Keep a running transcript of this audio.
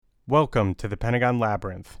Welcome to the Pentagon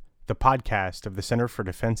Labyrinth, the podcast of the Center for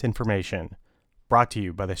Defense Information, brought to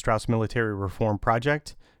you by the Strauss Military Reform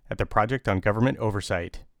Project at the Project on Government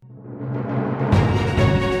Oversight.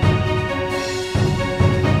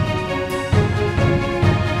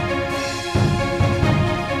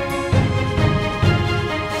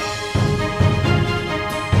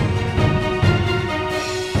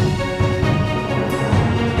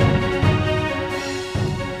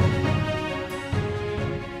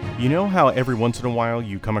 You know how every once in a while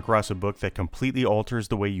you come across a book that completely alters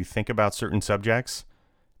the way you think about certain subjects?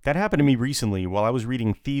 That happened to me recently while I was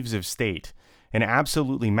reading Thieves of State, an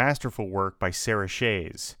absolutely masterful work by Sarah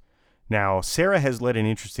Shays. Now, Sarah has led an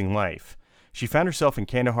interesting life. She found herself in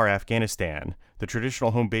Kandahar, Afghanistan, the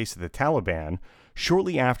traditional home base of the Taliban,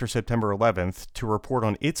 shortly after September 11th to report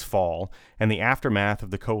on its fall and the aftermath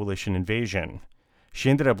of the coalition invasion. She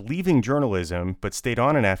ended up leaving journalism, but stayed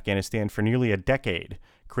on in Afghanistan for nearly a decade,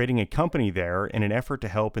 creating a company there in an effort to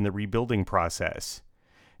help in the rebuilding process.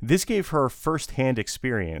 This gave her first-hand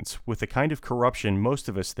experience with the kind of corruption most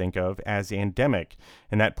of us think of as endemic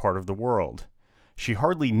in that part of the world. She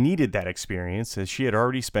hardly needed that experience, as she had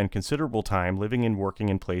already spent considerable time living and working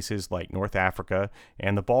in places like North Africa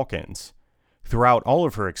and the Balkans. Throughout all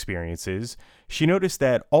of her experiences, she noticed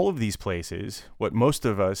that all of these places, what most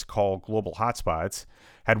of us call global hotspots,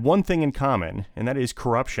 had one thing in common, and that is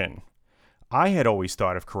corruption. I had always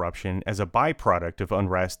thought of corruption as a byproduct of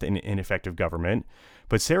unrest and ineffective government,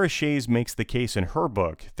 but Sarah Shays makes the case in her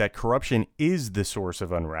book that corruption is the source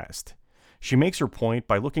of unrest. She makes her point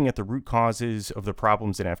by looking at the root causes of the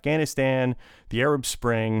problems in Afghanistan, the Arab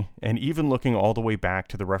Spring, and even looking all the way back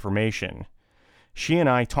to the Reformation. She and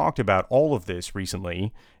I talked about all of this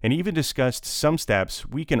recently, and even discussed some steps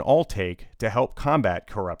we can all take to help combat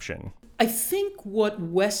corruption. I think what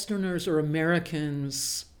Westerners or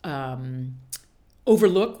Americans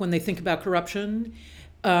overlook when they think about corruption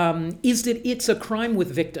is that it's a crime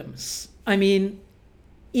with victims. I mean,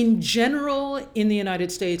 in general, in the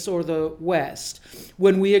United States or the West,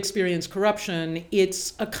 when we experience corruption,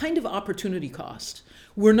 it's a kind of opportunity cost.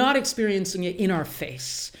 We're not experiencing it in our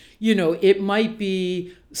face. You know, it might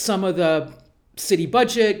be some of the city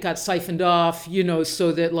budget got siphoned off,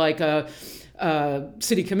 so that like a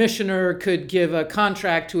city commissioner could give a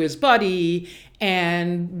contract to his buddy,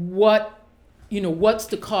 and what's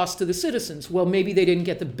the cost to the citizens? Well, maybe they didn't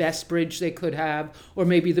get the best bridge they could have, or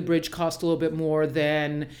maybe the bridge cost a little bit more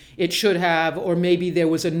than it should have, or maybe there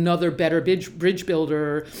was another better bridge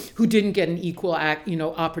builder who didn't get an equal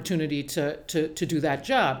opportunity to do that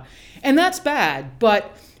job. And that's bad,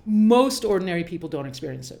 but most ordinary people don't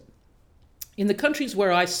experience it. In the countries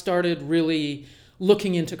where I started really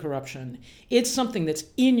looking into corruption, it's something that's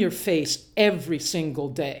in your face every single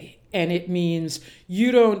day. And it means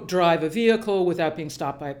you don't drive a vehicle without being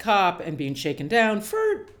stopped by a cop and being shaken down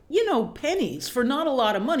for, pennies, for not a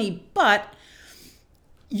lot of money, but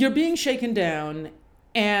you're being shaken down.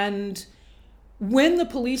 And when the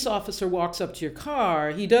police officer walks up to your car,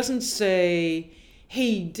 he doesn't say,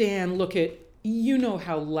 "Hey, Dan, look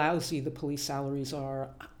how lousy the police salaries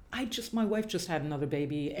are. My wife just had another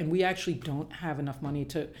baby, and we actually don't have enough money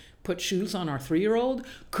to put shoes on our 3-year-old.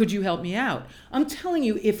 Could you help me out?" I'm telling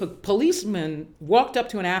you, if a policeman walked up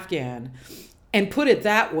to an Afghan and put it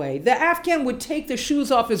that way, the Afghan would take the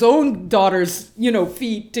shoes off his own daughter's,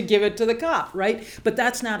 feet to give it to the cop, right? But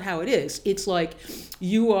that's not how it is. It's like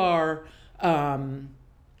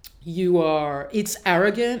it's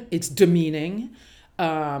arrogant, it's demeaning.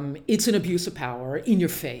 It's an abuse of power in your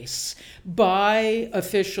face by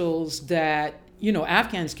officials that,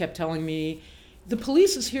 Afghans kept telling me, the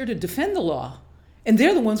police is here to defend the law, and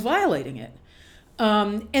they're the ones violating it.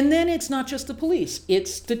 And then it's not just the police,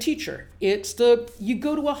 it's the teacher. You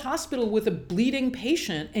go to a hospital with a bleeding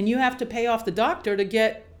patient, and you have to pay off the doctor to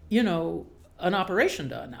get, an operation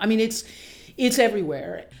done. I mean, it's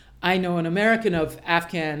everywhere. I know an American of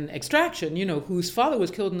Afghan extraction, whose father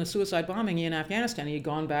was killed in the suicide bombing in Afghanistan. He had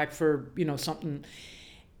gone back for, something.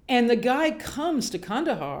 And the guy comes to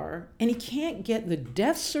Kandahar, and he can't get the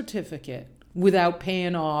death certificate without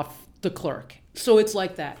paying off the clerk. So it's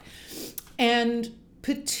like that. And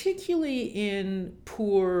particularly in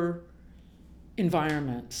poor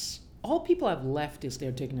environments, all people have left is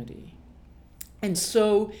their dignity. And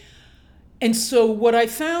so what I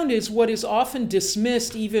found is what is often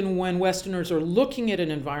dismissed, even when Westerners are looking at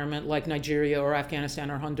an environment like Nigeria or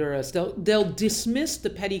Afghanistan or Honduras, they'll dismiss the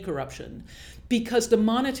petty corruption because the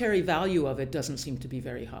monetary value of it doesn't seem to be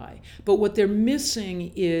very high. But what they're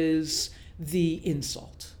missing is the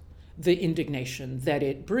insult, the indignation that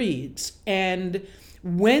it breeds. And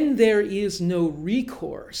when there is no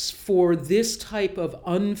recourse for this type of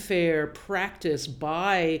unfair practice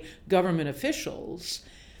by government officials,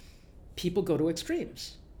 people go to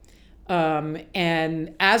extremes.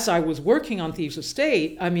 And as I was working on Thieves of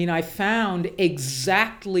State, I found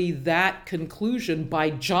exactly that conclusion by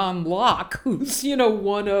John Locke, who's,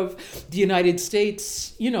 one of the United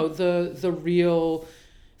States, the real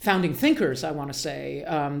founding thinkers, I want to say,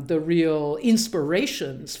 the real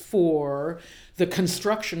inspirations for the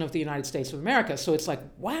construction of the United States of America. So it's like,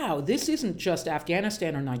 wow, this isn't just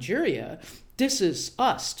Afghanistan or Nigeria. This is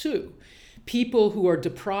us, too. People who are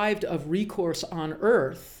deprived of recourse on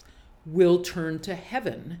earth will turn to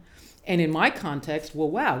heaven. And in my context, well,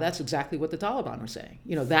 wow, that's exactly what the Taliban are saying.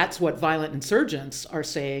 That's what violent insurgents are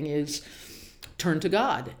saying is turn to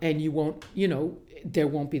God and you won't, there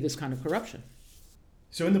won't be this kind of corruption.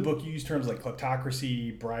 So in the book, you use terms like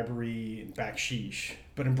kleptocracy, bribery, and backsheesh.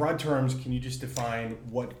 But in broad terms, can you just define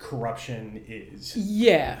what corruption is?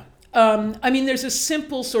 Yeah. There's a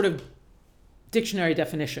simple sort of dictionary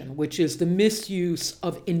definition, which is the misuse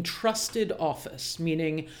of entrusted office,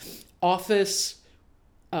 meaning office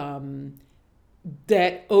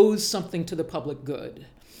that owes something to the public good.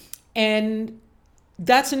 And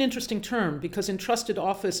that's an interesting term because entrusted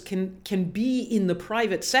office can be in the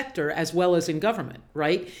private sector as well as in government,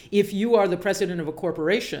 right? If you are the president of a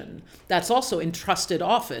corporation, that's also entrusted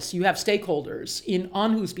office. You have stakeholders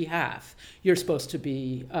on whose behalf you're supposed to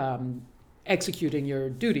be executing your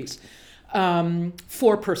duties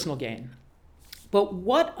for personal gain. But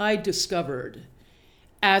what I discovered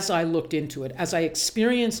as I looked into it, as I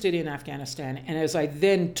experienced it in Afghanistan, and as I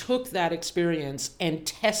then took that experience and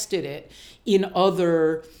tested it in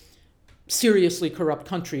other seriously corrupt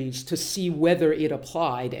countries to see whether it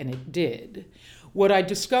applied, and it did, what I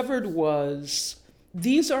discovered was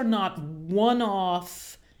these are not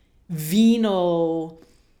one-off venal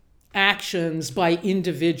actions by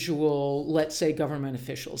individual, let's say, government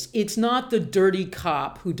officials. It's not the dirty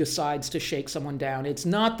cop who decides to shake someone down. It's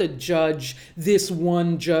not the judge, this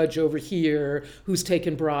one judge over here who's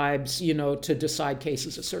taken bribes, to decide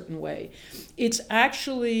cases a certain way. It's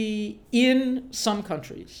actually in some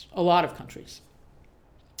countries, a lot of countries.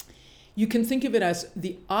 You can think of it as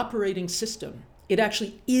the operating system. It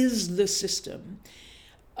actually is the system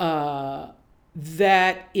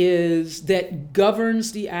that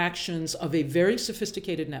governs the actions of a very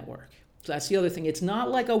sophisticated network. So that's the other thing. It's not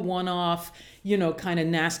like a one-off, kind of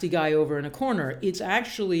nasty guy over in a corner. It's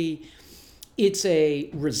a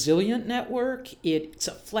resilient network. It's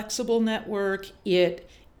a flexible network. It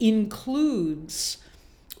includes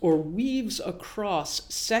or weaves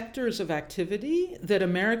across sectors of activity that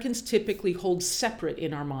Americans typically hold separate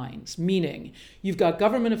in our minds, meaning you've got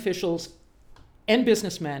government officials and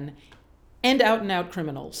businessmen and out-and-out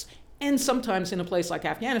criminals, and sometimes in a place like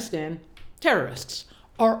Afghanistan, terrorists,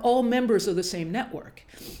 are all members of the same network.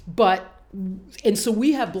 And so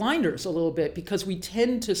we have blinders a little bit because we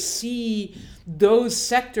tend to see those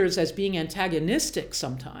sectors as being antagonistic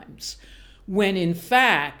sometimes, when in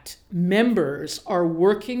fact, members are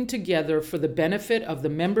working together for the benefit of the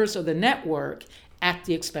members of the network at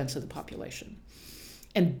the expense of the population.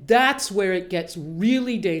 And that's where it gets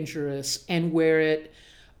really dangerous and where it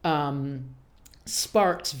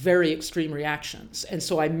sparks very extreme reactions. And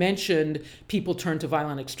so I mentioned people turn to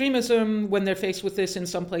violent extremism when they're faced with this in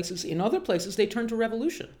some places. In other places, they turn to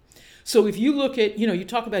revolution. So if you look at, you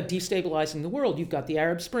talk about destabilizing the world, you've got the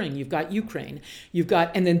Arab Spring, you've got Ukraine,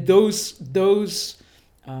 and then those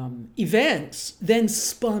events then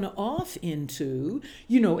spun off into,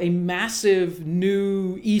 a massive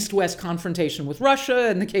new East-West confrontation with Russia.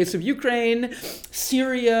 In the case of Ukraine,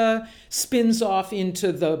 Syria spins off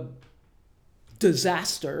into the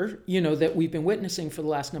disaster, that we've been witnessing for the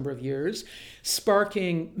last number of years,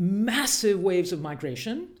 sparking massive waves of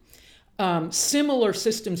migration. Similar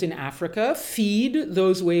systems in Africa feed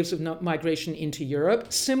those waves of migration into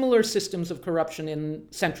Europe. Similar systems of corruption in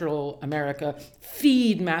Central America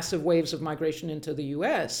feed massive waves of migration into the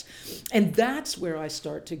US. And that's where I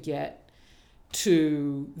start to get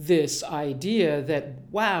to this idea that,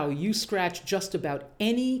 wow, you scratch just about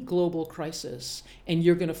any global crisis and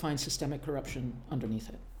you're going to find systemic corruption underneath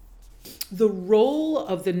it. The role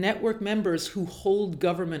of the network members who hold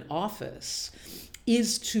government office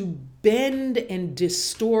is to bend and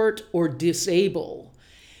distort or disable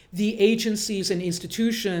the agencies and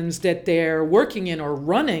institutions that they're working in or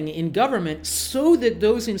running in government so that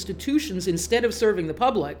those institutions, instead of serving the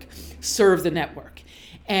public, serve the network.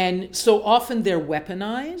 And so often they're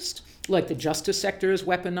weaponized. Like the justice sector is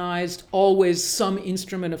weaponized. Always some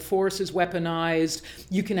instrument of force is weaponized.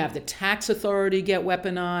 You can have the tax authority get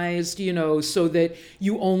weaponized, so that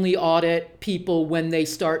you only audit people when they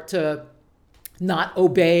start to not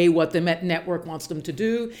obey what the network wants them to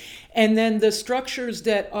do. And then the structures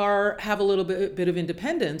that have a little bit of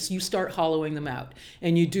independence, you start hollowing them out.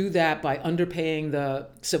 And you do that by underpaying the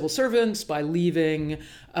civil servants, by leaving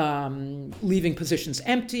positions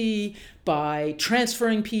empty, by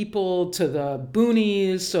transferring people to the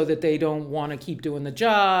boonies so that they don't want to keep doing the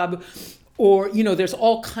job. Or, there's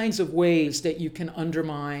all kinds of ways that you can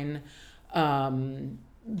undermine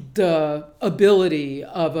the ability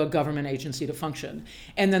of a government agency to function.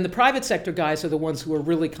 And then the private sector guys are the ones who are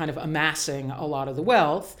really kind of amassing a lot of the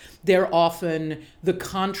wealth. They're often the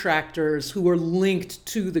contractors who are linked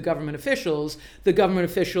to the government officials. The government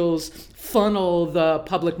officials funnel the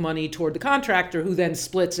public money toward the contractor, who then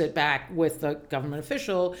splits it back with the government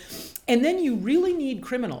official. And then you really need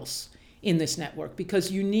criminals in this network,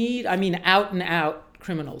 because you need, out and out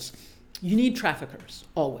criminals. You need traffickers,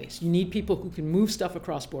 always. You need people who can move stuff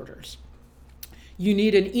across borders. You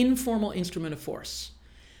need an informal instrument of force,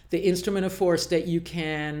 the instrument of force that you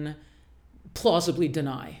can plausibly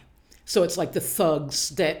deny. So it's like the thugs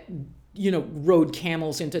that, rode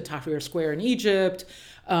camels into Tahrir Square in Egypt,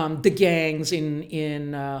 the gangs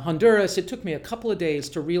in Honduras. It took me a couple of days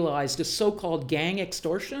to realize the so-called gang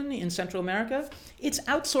extortion in Central America, it's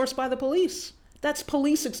outsourced by the police. That's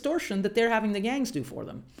police extortion that they're having the gangs do for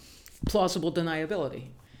them. Plausible deniability,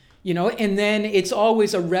 and then it's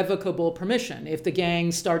always a revocable permission. If the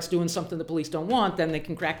gang starts doing something the police don't want, then they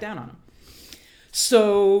can crack down on them.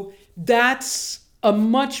 So that's a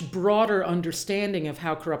much broader understanding of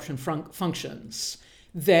how corruption functions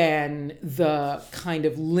than the kind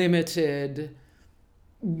of limited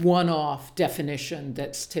one-off definition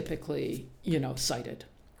that's typically, cited.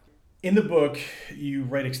 In the book, you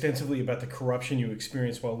write extensively about the corruption you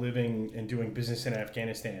experienced while living and doing business in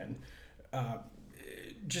Afghanistan.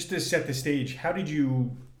 Just to set the stage, how did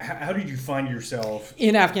you find yourself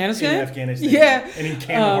in Afghanistan? Yeah, and in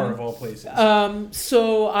Kandahar of all places.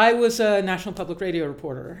 So I was a National Public Radio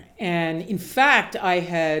reporter, and in fact, I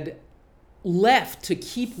had left to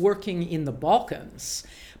keep working in the Balkans.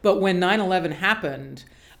 But when 9/11 happened,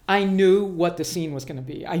 I knew what the scene was going to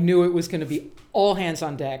be. I knew it was going to be all hands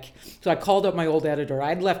on deck. So I called up my old editor.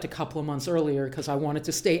 I'd left a couple of months earlier because I wanted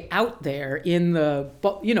to stay out there in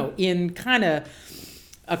in kind of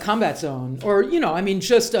a combat zone, or,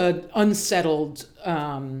 just an unsettled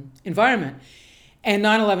environment. And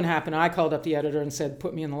 9/11 happened. I called up the editor and said,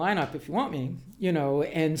 put me in the lineup if you want me,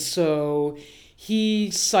 and so he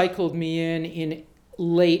cycled me in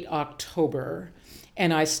late October,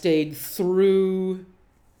 and I stayed through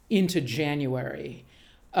into January,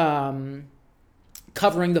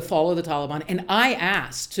 covering the fall of the Taliban. And I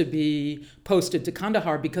asked to be posted to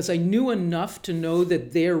Kandahar because I knew enough to know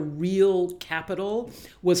that their real capital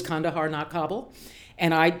was Kandahar, not Kabul.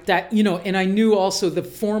 And I knew also the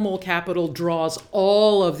formal capital draws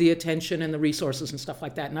all of the attention and the resources and stuff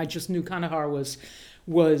like that. And I just knew Kandahar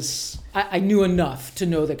I knew enough to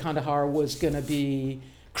know that Kandahar was going to be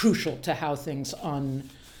crucial to how things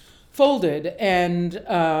unfolded.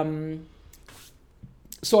 And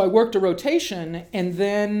so I worked a rotation,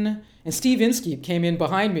 and Steve Inskeep came in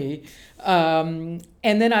behind me. And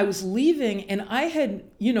then I was leaving, and I had,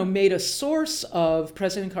 made a source of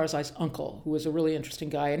President Karzai's uncle, who was a really interesting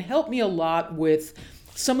guy, and helped me a lot with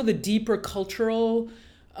some of the deeper cultural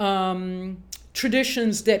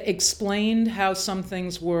traditions that explained how some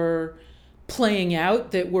things were playing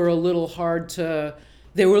out that were a little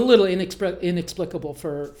inexplicable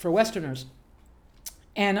for Westerners.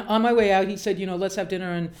 And on my way out, he said, let's have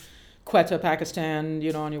dinner in Quetta, Pakistan,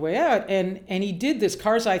 on your way out. And he did this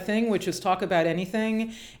Karzai thing, which is talk about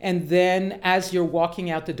anything. And then as you're walking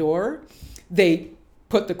out the door, they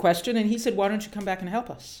put the question, and he said, why don't you come back and help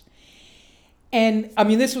us? And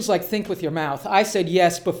this was like think with your mouth. I said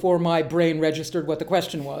yes before my brain registered what the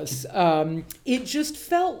question was. It just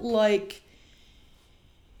felt like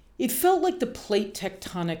the plate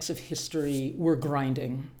tectonics of history were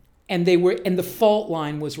grinding. And the fault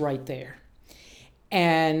line was right there.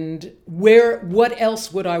 And what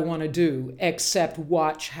else would I want to do except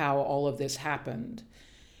watch how all of this happened?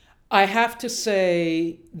 I have to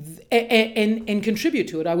say, and contribute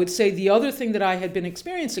to it, I would say the other thing that I had been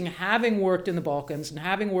experiencing, having worked in the Balkans and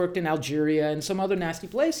having worked in Algeria and some other nasty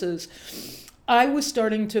places, I was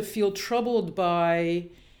starting to feel troubled by,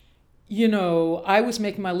 I was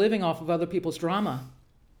making my living off of other people's drama,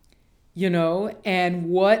 and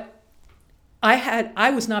what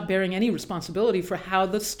I was not bearing any responsibility for how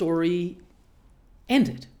the story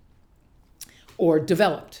ended. or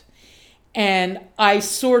developed. And I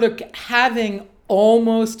sort of, having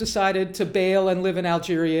almost decided to bail and live in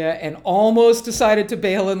Algeria and almost decided to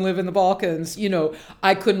bail and live in the Balkans,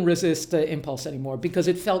 I couldn't resist the impulse anymore because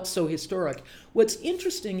it felt so historic. What's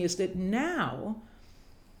interesting is that now,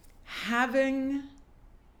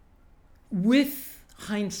 with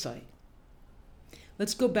hindsight,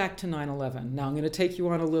 let's go back to 9/11. Now I'm going to take you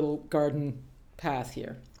on a little garden path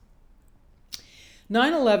here.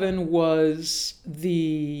 9/11 was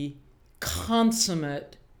the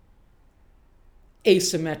consummate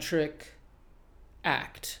asymmetric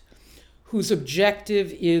act whose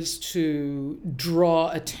objective is to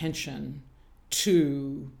draw attention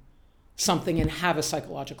to something and have a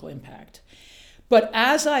psychological impact. But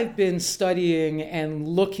as I've been studying and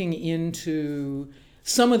looking into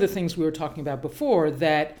some of the things we were talking about before,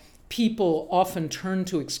 that people often turn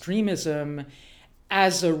to extremism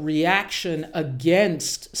as a reaction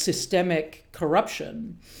against systemic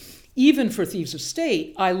corruption, even for Thieves of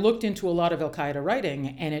State, I looked into a lot of Al-Qaeda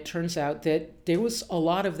writing, and it turns out that there was a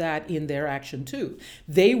lot of that in their action too.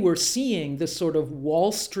 They were seeing the sort of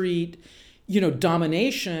Wall Street,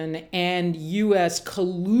 domination and U.S.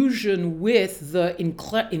 collusion with the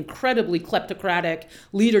incredibly kleptocratic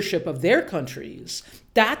leadership of their countries.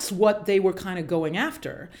 That's what they were kind of going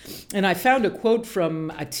after. And I found a quote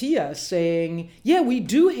from Atiyah saying, yeah, we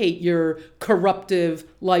do hate your corruptive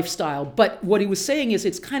lifestyle. But what he was saying is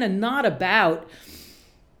it's kind of not about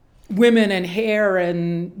women and hair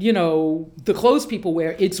and, the clothes people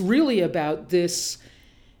wear. It's really about this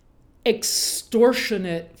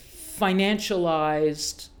extortionate,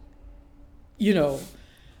 financialized,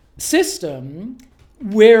 system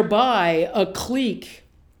whereby a clique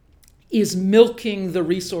is milking the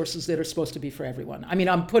resources that are supposed to be for everyone. I mean,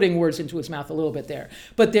 I'm putting words into his mouth a little bit there,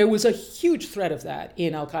 but there was a huge thread of that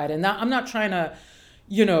in Al-Qaeda. And I'm not trying to,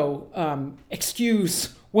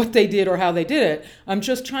 excuse what they did or how they did it. I'm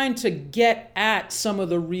just trying to get at some of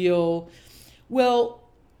the real,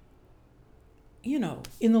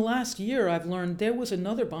 in the last year, I've learned there was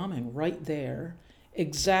another bombing right there,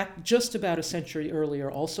 just about a century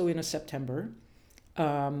earlier, also in September.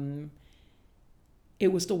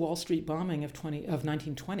 It was the Wall Street bombing of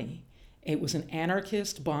 1920. It was an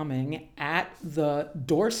anarchist bombing at the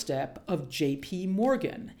doorstep of J.P.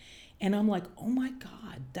 Morgan. And I'm like, oh my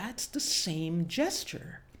God, that's the same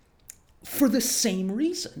gesture for the same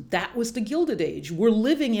reason. That was the Gilded Age. We're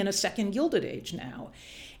living in a second Gilded Age now.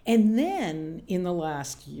 And then in the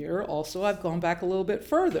last year, also, I've gone back a little bit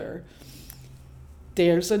further.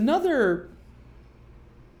 There's another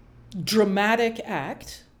dramatic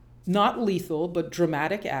act, not lethal, but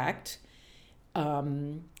dramatic act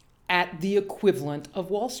at the equivalent of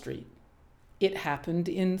Wall Street. It happened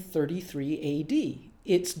in 33 AD.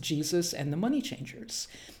 It's Jesus and the money changers.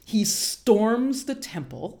 He storms the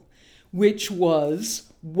temple, which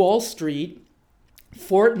was Wall Street,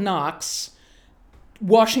 Fort Knox,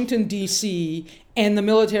 Washington, D.C., and the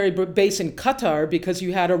military base in Qatar, because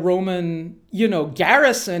you had a Roman,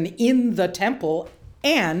 garrison in the temple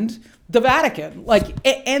and the Vatican,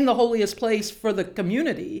 and the holiest place for the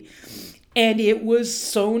community. And it was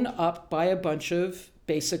sewn up by a bunch of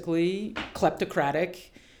basically kleptocratic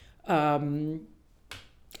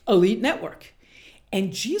elite network.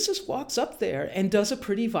 And Jesus walks up there and does a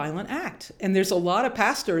pretty violent act. And there's a lot of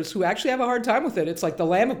pastors who actually have a hard time with it. It's like the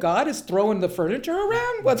Lamb of God is throwing the furniture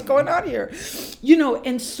around. What's going on here?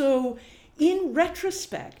 And so in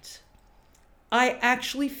retrospect, I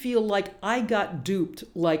actually feel like I got duped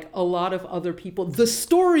like a lot of other people. The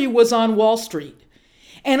story was on Wall Street.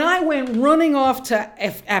 And I went running off to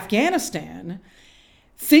Afghanistan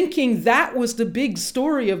thinking that was the big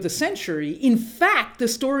story of the century. In fact, the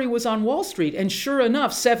story was on Wall Street. And sure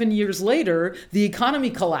enough, 7 years later, the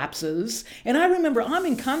economy collapses. And I remember I'm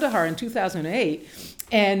in Kandahar in 2008,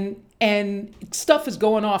 and stuff is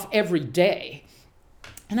going off every day.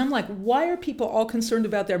 And I'm like, why are people all concerned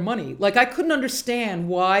about their money? Like, I couldn't understand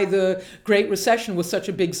why the Great Recession was such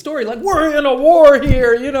a big story. Like, we're in a war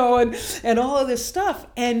here, and all of this stuff.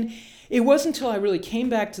 And it wasn't until I really came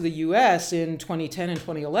back to the US in 2010 and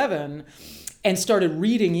 2011 and started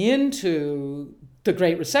reading into the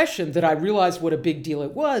Great Recession that I realized what a big deal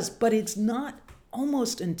it was. But it's not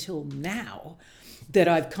almost until now that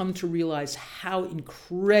I've come to realize how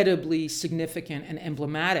incredibly significant and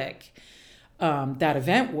emblematic that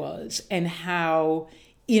event was, and how,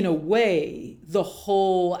 in a way, the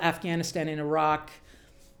whole Afghanistan and Iraq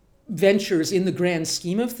ventures in the grand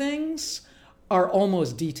scheme of things are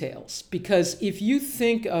almost details. Because if you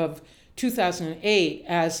think of 2008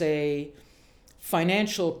 as a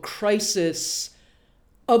financial crisis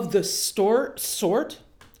of the sort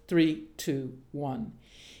 3, 2, 1.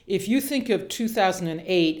 If you think of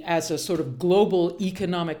 2008 as a sort of global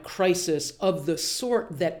economic crisis of the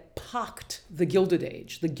sort that pocked the Gilded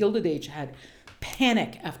Age had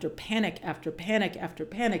panic after panic after panic after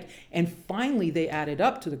panic, and finally they added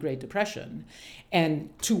up to the Great Depression and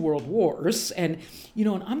 2 world wars. And,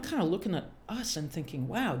 and I'm kind of looking at us and thinking,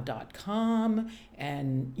 wow, .com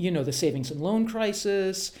and, the savings and loan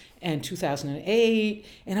crisis and 2008.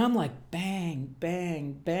 And I'm like, bang,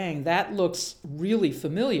 bang, bang. That looks really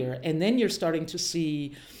familiar. And then you're starting to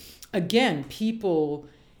see, again, people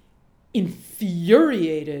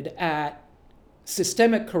infuriated at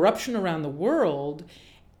systemic corruption around the world.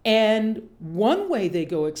 And one way they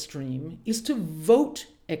go extreme is to vote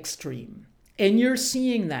extreme. And you're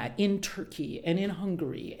seeing that in Turkey and in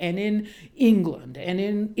Hungary and in England and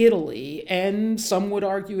in Italy, and some would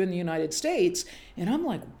argue in the United States. And I'm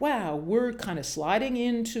like, wow, we're kind of sliding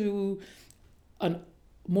into a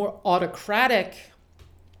more autocratic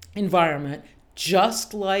environment,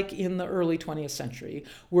 just like in the early 20th century.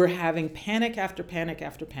 We're having panic after panic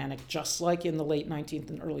after panic, just like in the late 19th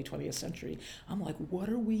and early 20th century. I'm like, what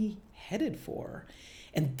are we headed for?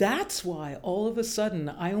 And that's why all of a sudden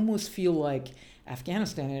I almost feel like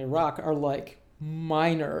Afghanistan and Iraq are like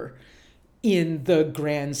minor in the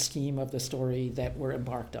grand scheme of the story that we're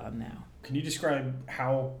embarked on now. Can you describe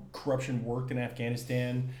how corruption worked in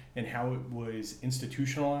Afghanistan and how it was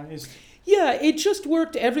institutionalized? Yeah, it just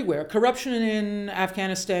worked everywhere. Corruption in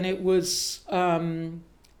Afghanistan, it was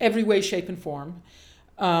every way, shape, and form.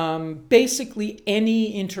 Basically,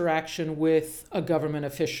 any interaction with a government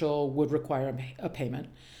official would require a payment.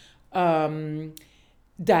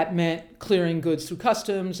 That meant clearing goods through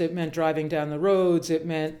customs. It meant driving down the roads. It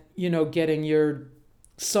meant, getting your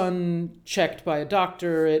son checked by a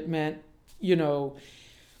doctor. It meant,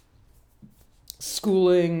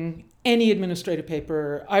 schooling, any administrative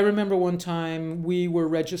paper. I remember one time we were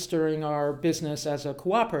registering our business as a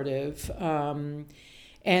cooperative,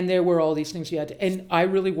 and there were all these things you had to, and I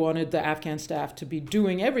really wanted the Afghan staff to be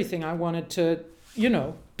doing everything. I wanted to,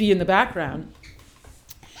 be in the background.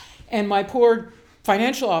 And my poor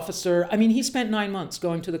financial officer, he spent 9 months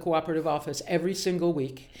going to the cooperative office every single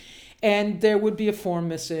week. And there would be a form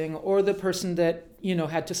missing, or the person that,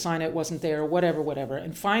 had to sign it wasn't there, or whatever.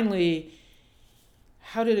 And finally,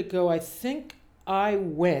 how did it go? I think I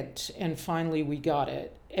went, and finally we got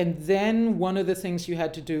it. And then one of the things you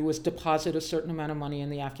had to do was deposit a certain amount of money in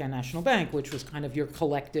the Afghan National Bank, which was kind of your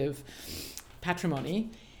collective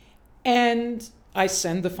patrimony. And I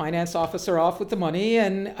send the finance officer off with the money,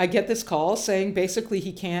 and I get this call saying basically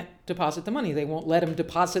he can't deposit the money. They won't let him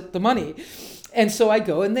deposit the money. And so I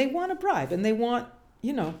go, and they want a bribe, and they want,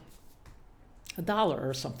 $1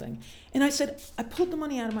 or something. And I said, I pulled the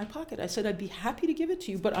money out of my pocket. I said, I'd be happy to give it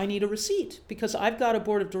to you, but I need a receipt because I've got a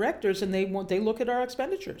board of directors and they look at our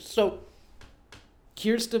expenditures. So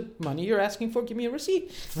here's the money you're asking for. Give me a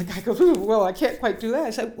receipt. The guy goes, well, I can't quite do that. I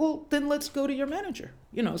said, well, then let's go to your manager.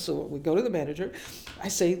 So we go to the manager. I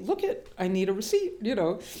say, I need a receipt.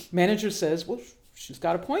 Manager says, well, she's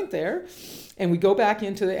got a point there. And we go back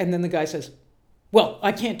and then the guy says, well,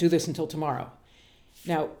 I can't do this until tomorrow.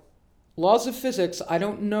 Now, laws of physics, I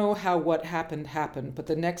don't know how what happened, but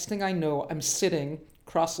the next thing I know, I'm sitting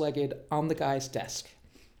cross-legged on the guy's desk.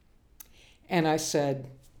 And I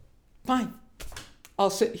said, fine, I'll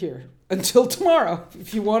sit here until tomorrow.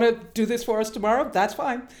 If you want to do this for us tomorrow, that's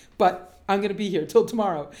fine, but I'm going to be here till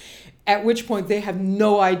tomorrow. At which point they have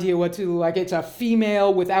no idea what to do. Like, it's a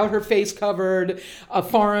female without her face covered, a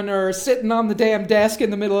foreigner sitting on the damn desk in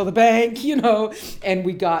the middle of the bank, and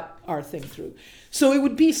we got our thing through. So it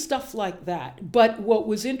would be stuff like that. But what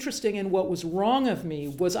was interesting and what was wrong of me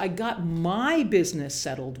was I got my business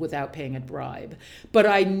settled without paying a bribe, but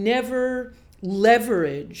I never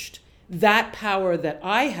leveraged that power that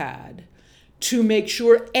I had to make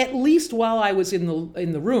sure, at least while I was in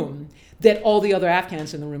the room, that all the other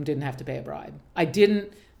Afghans in the room didn't have to pay a bribe. I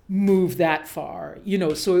didn't move that far,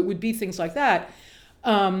 so it would be things like that.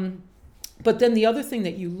 But then the other thing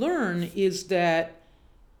that you learn is that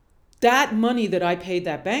money that I paid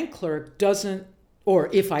that bank clerk doesn't, or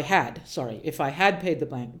if I had paid the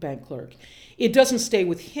bank clerk, it doesn't stay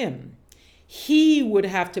with him. He would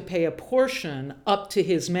have to pay a portion up to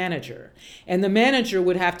his manager, and the manager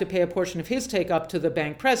would have to pay a portion of his take up to the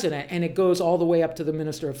bank president, and it goes all the way up to the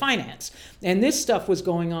Minister of Finance. And this stuff was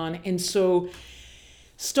going on. And so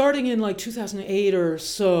starting in like 2008 or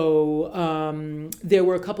so, there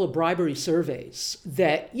were a couple of bribery surveys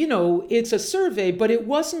that, it's a survey, but it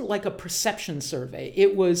wasn't like a perception survey.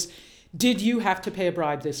 It was, did you have to pay a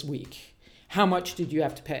bribe this week? how much did you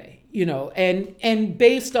have to pay? And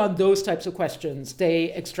based on those types of questions,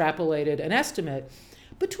 they extrapolated an estimate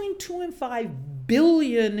between 2 and 5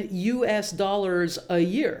 billion US dollars a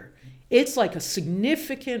year. It's like a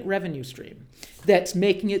significant revenue stream that's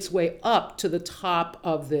making its way up to the top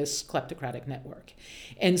of this kleptocratic network.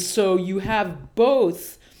 And so you have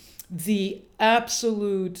both the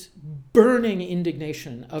absolute burning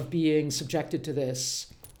indignation of being subjected to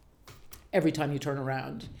this every time you turn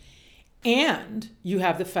around. And you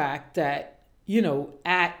have the fact that,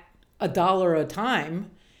 at $1 a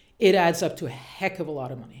time, it adds up to a heck of a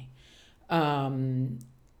lot of money.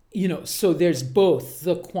 So there's both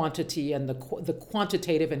the quantity and the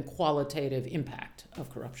quantitative and qualitative impact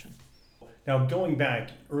of corruption. Now, going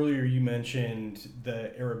back, earlier you mentioned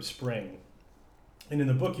the Arab Spring. And in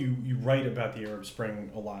the book, you write about the Arab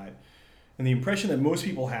Spring a lot. And the impression that most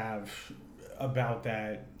people have about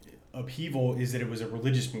that upheaval is that it was a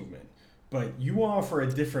religious movement. But you offer a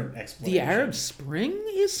different explanation. The Arab Spring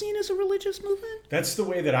is seen as a religious movement? That's the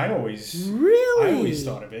way that I always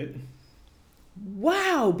thought of it.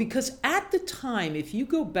 Wow, because at the time, if you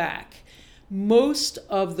go back, most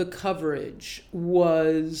of the coverage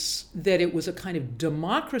was that it was a kind of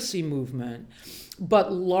democracy movement,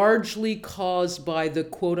 but largely caused by the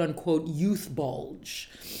quote-unquote youth bulge,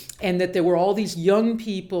 and that there were all these young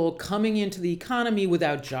people coming into the economy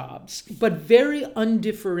without jobs, but very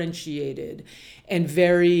undifferentiated and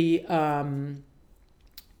very, kind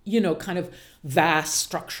of vast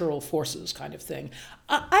structural forces kind of thing.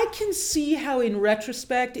 I can see how in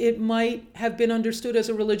retrospect it might have been understood as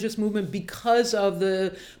a religious movement because of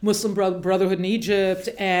the Muslim Brotherhood in Egypt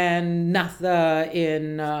and Nahdha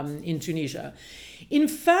in Tunisia. In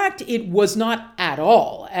fact, it was not at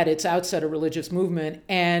all at its outset a religious movement,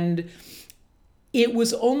 and it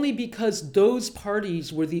was only because those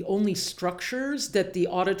parties were the only structures that the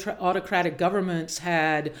autocratic governments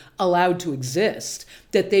had allowed to exist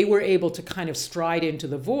that they were able to kind of stride into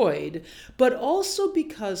the void, but also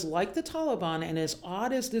because, like the Taliban, and as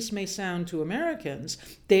odd as this may sound to Americans,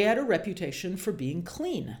 they had a reputation for being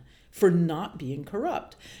clean, for not being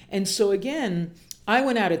corrupt. And so again, I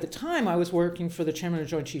went out at the time, I was working for the Chairman of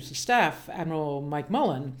the Joint Chiefs of Staff, Admiral Mike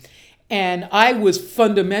Mullen, and I was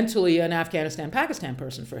fundamentally an Afghanistan-Pakistan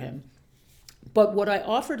person for him. But what I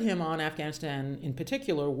offered him on Afghanistan in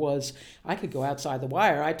particular was I could go outside the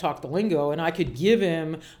wire, I talk the lingo, and I could give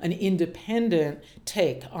him an independent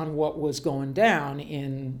take on what was going down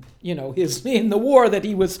in the war that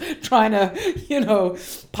he was trying to,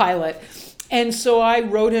 pilot. And so I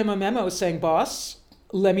wrote him a memo saying, boss,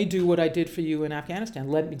 let me do what I did for you in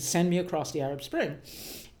Afghanistan. Send me across the Arab Spring.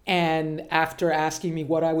 And after asking me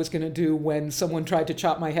what I was going to do when someone tried to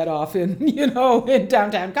chop my head off in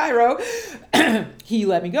downtown Cairo, he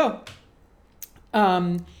let me go.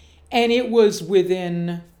 And it was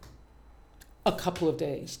within a couple of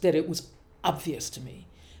days that it was obvious to me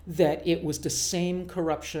that it was the same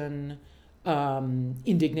corruption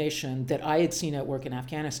indignation that I had seen at work in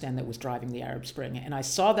Afghanistan that was driving the Arab Spring. And I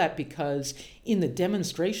saw that because in the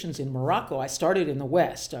demonstrations in Morocco, I started in the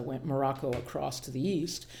West, I went Morocco across to the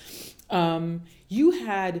East, you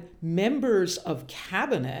had members of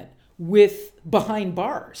cabinet behind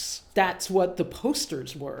bars. That's what the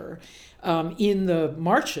posters were in the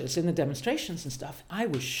marches, in the demonstrations and stuff. I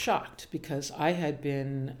was shocked because I had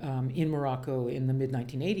been in Morocco in the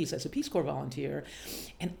mid-1980s as a Peace Corps volunteer,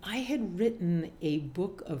 and I had written a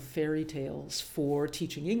book of fairy tales for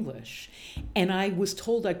teaching English, and I was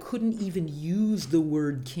told I couldn't even use the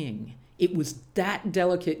word king. It was that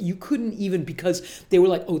delicate. You couldn't even, because they were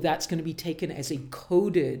like, oh, that's going to be taken as a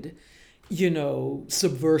coded,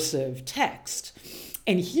 subversive text.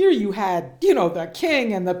 And here you had, the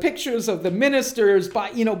king and the pictures of the ministers,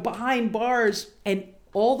 behind bars and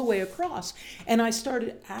all the way across. And I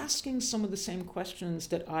started asking some of the same questions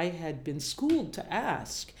that I had been schooled to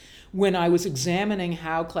ask when I was examining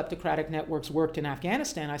how kleptocratic networks worked in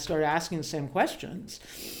Afghanistan. I started asking the same questions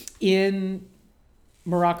in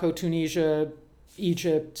Morocco, Tunisia,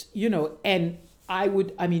 Egypt, and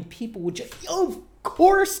people would just, of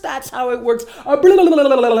course that's how it works,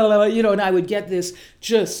 and I would get this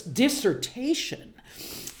just dissertation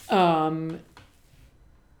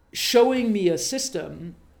showing me a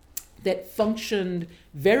system that functioned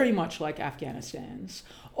very much like Afghanistan's,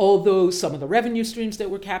 although some of the revenue streams that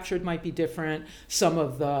were captured might be different, some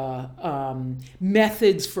of the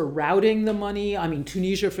methods for routing the money.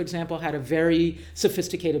 Tunisia, for example, had a very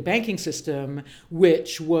sophisticated banking system,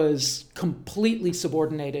 which was completely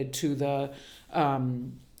subordinated to the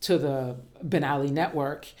Ben Ali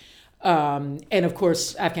network. And of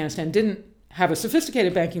course, Afghanistan didn't have a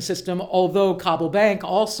sophisticated banking system, although Kabul Bank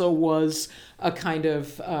also was a kind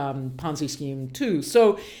of Ponzi scheme too.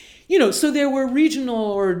 So, so there were regional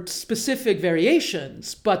or specific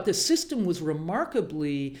variations, but the system was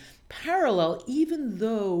remarkably parallel, even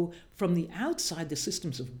though from the outside the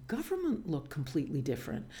systems of government looked completely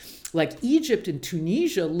different. Like Egypt and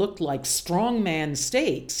Tunisia looked like strongman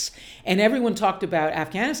states, and everyone talked about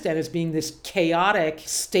Afghanistan as being this chaotic,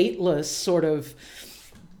 stateless sort of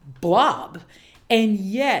blob. And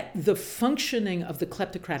yet the functioning of the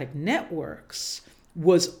kleptocratic networks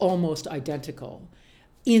was almost identical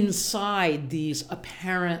inside these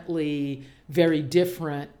apparently very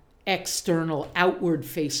different external,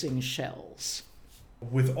 outward-facing shells.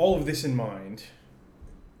 With all of this in mind,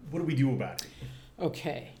 what do we do about it?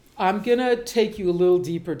 Okay, I'm going to take you a little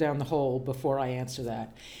deeper down the hole before I answer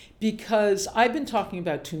that, because I've been talking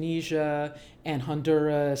about Tunisia and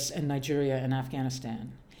Honduras and Nigeria and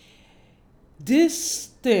Afghanistan.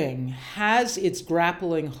 This thing has its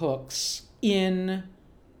grappling hooks in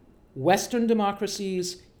Western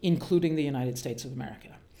democracies, including the United States of America.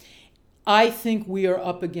 I think we are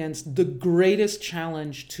up against the greatest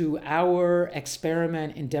challenge to our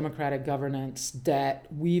experiment in democratic governance that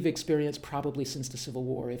we've experienced probably since the Civil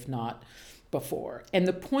War, if not before. And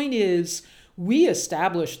the point is, we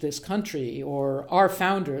established this country, or our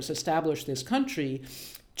founders established this country,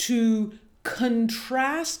 to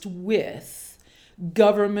contrast with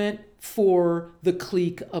government for the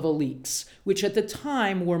clique of elites, which at the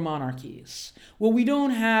time were monarchies. Well, we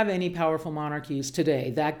don't have any powerful monarchies today.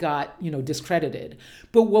 That got, discredited.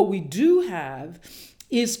 But what we do have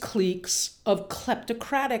is cliques of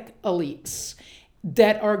kleptocratic elites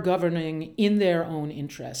that are governing in their own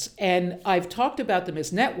interests. And I've talked about them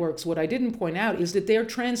as networks. What I didn't point out is that they're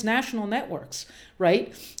transnational networks,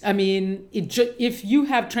 right? I mean, if you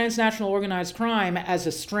have transnational organized crime as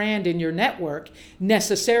a strand in your network,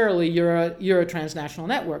 necessarily you're a transnational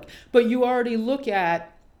network. But you already look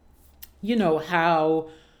at, how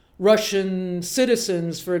Russian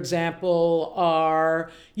citizens, for example,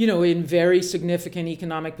 are, in very significant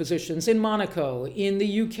economic positions in Monaco, in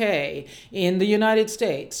the UK, in the United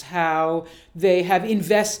States, how they have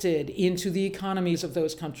invested into the economies of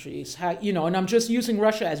those countries, how, and I'm just using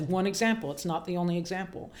Russia as one example. It's not the only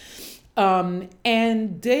example.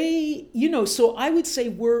 And they, so I would say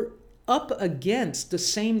we're up against the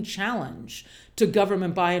same challenge to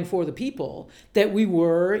government by and for the people that we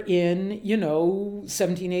were in,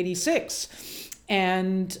 1786.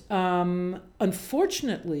 And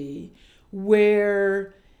unfortunately,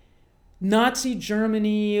 where Nazi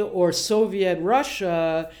Germany or Soviet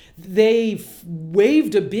Russia, they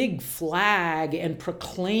waved a big flag and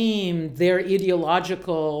proclaimed their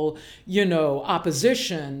ideological,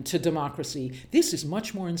 opposition to democracy. This is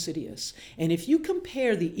much more insidious. And if you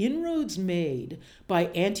compare the inroads made by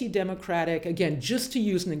anti-democratic, again, just to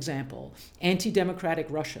use an example, anti-democratic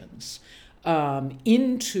Russians,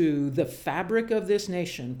 into the fabric of this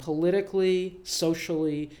nation, politically,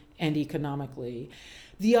 socially, and economically,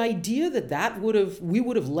 the idea that we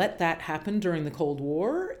would have let that happen during the Cold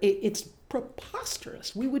War, it's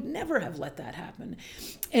preposterous. We would never have let that happen.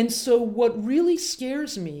 And so what really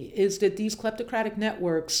scares me is that these kleptocratic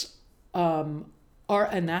networks are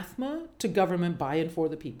anathema to government by and for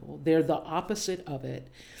the people. They're the opposite of it.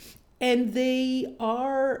 And they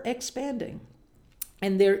are expanding.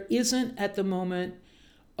 And there isn't at the moment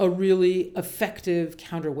a really effective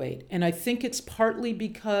counterweight. And I think it's partly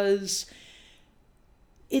because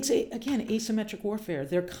it's, again, asymmetric warfare.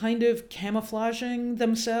 They're kind of camouflaging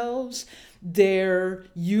themselves. They're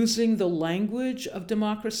using the language of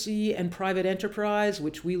democracy and private enterprise,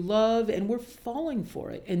 which we love, and we're falling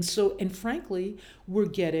for it. And frankly, we're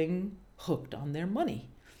getting hooked on their money.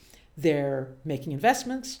 They're making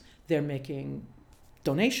investments. They're making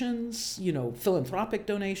donations, philanthropic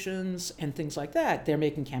donations and things like that. They're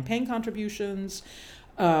making campaign contributions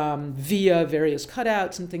via various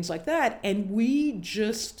cutouts and things like that. And we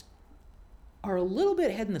just are a little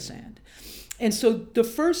bit head in the sand. And so the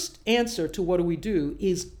first answer to what do we do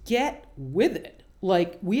is get with it.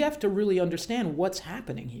 Like, we have to really understand what's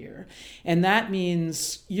happening here. And that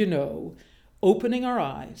means, opening our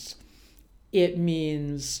eyes. It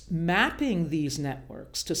means mapping these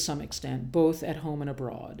networks to some extent, both at home and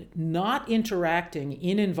abroad, not interacting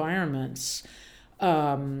in environments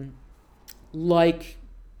like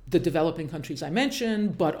the developing countries I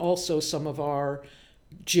mentioned, but also some of our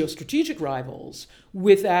geostrategic rivals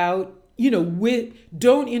without,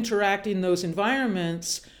 don't interact in those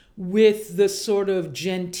environments with the sort of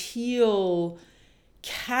genteel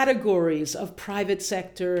categories of private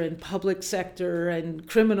sector and public sector and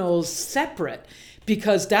criminals separate,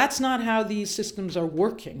 because that's not how these systems are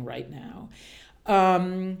working right now.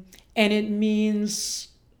 And it means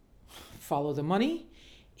follow the money.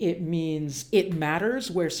 It means it matters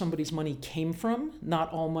where somebody's money came from.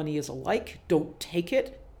 Not all money is alike. Don't take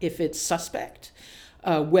it if it's suspect.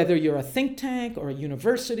 Whether you're a think tank or a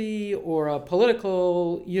university or a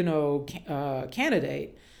political,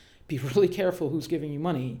 candidate, be really careful who's giving you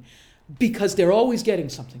money, because they're always getting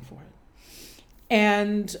something for it.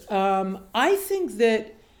 And I think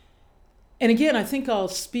that, and again, I think I'll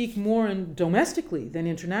speak more domestically than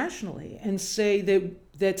internationally, and say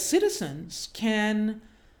that citizens can.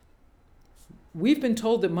 We've been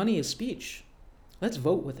told that money is speech. Let's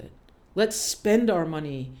vote with it. Let's spend our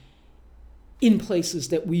money in places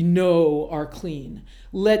that we know are clean.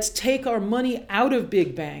 Let's take our money out of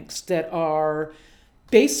big banks that are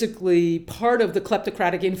basically part of the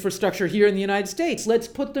kleptocratic infrastructure here in the United States. Let's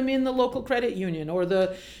put them in the local credit union or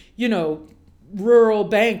the, rural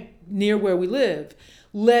bank near where we live.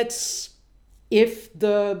 If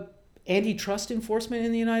the antitrust enforcement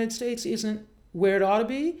in the United States isn't where it ought to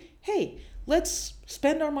be, hey, let's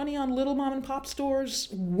spend our money on little mom and pop stores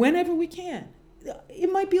whenever we can.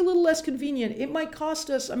 It might be a little less convenient. It might cost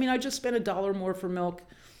us, I just spent $1 more for milk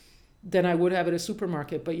than I would have at a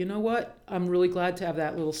supermarket. But you know what? I'm really glad to have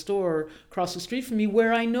that little store across the street from me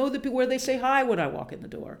where I know where they say hi when I walk in the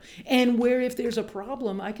door. And where if there's a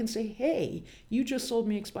problem, I can say, hey, you just sold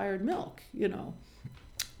me expired milk,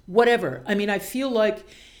 Whatever. I feel like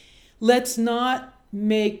let's not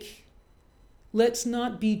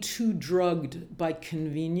be too drugged by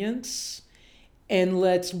convenience, and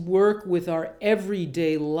let's work with our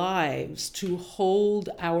everyday lives to hold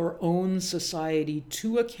our own society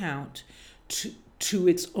to account to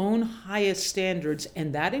its own highest standards.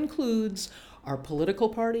 And that includes our political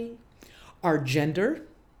party, our gender,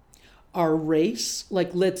 our race.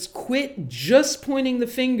 Let's quit just pointing the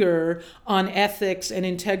finger on ethics and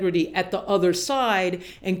integrity at the other side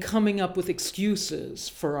and coming up with excuses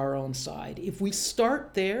for our own side. If we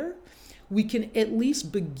start there, we can at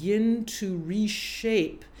least begin to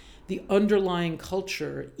reshape the underlying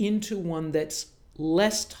culture into one that's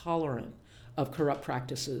less tolerant of corrupt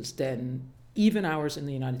practices than even ours in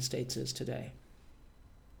the United States is today.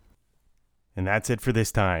 And that's it for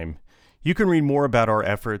this time. You can read more about our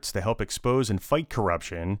efforts to help expose and fight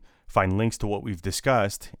corruption, find links to what we've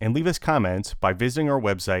discussed, and leave us comments by visiting our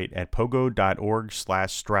website at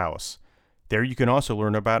pogo.org/Strauss. There you can also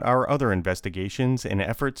learn about our other investigations and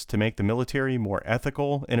efforts to make the military more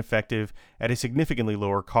ethical and effective at a significantly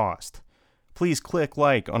lower cost. Please click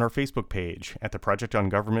like on our Facebook page at the Project on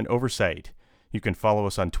Government Oversight. You can follow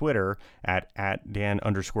us on Twitter at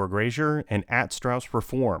Dan_Grazier and at Strauss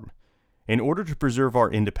Reform. In order to preserve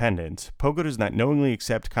our independence, Pogo does not knowingly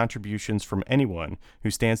accept contributions from anyone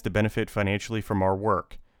who stands to benefit financially from our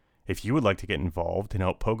work. If you would like to get involved and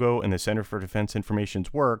help Pogo and the Center for Defense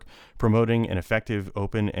Information's work promoting an effective,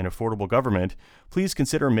 open, and affordable government, please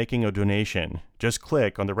consider making a donation. Just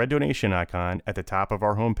click on the red donation icon at the top of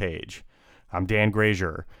our homepage. I'm Dan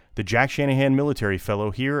Grazier, the Jack Shanahan Military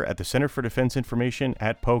Fellow here at the Center for Defense Information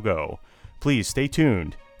at Pogo. Please stay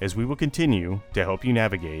tuned as we will continue to help you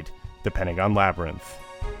navigate the Pentagon Labyrinth.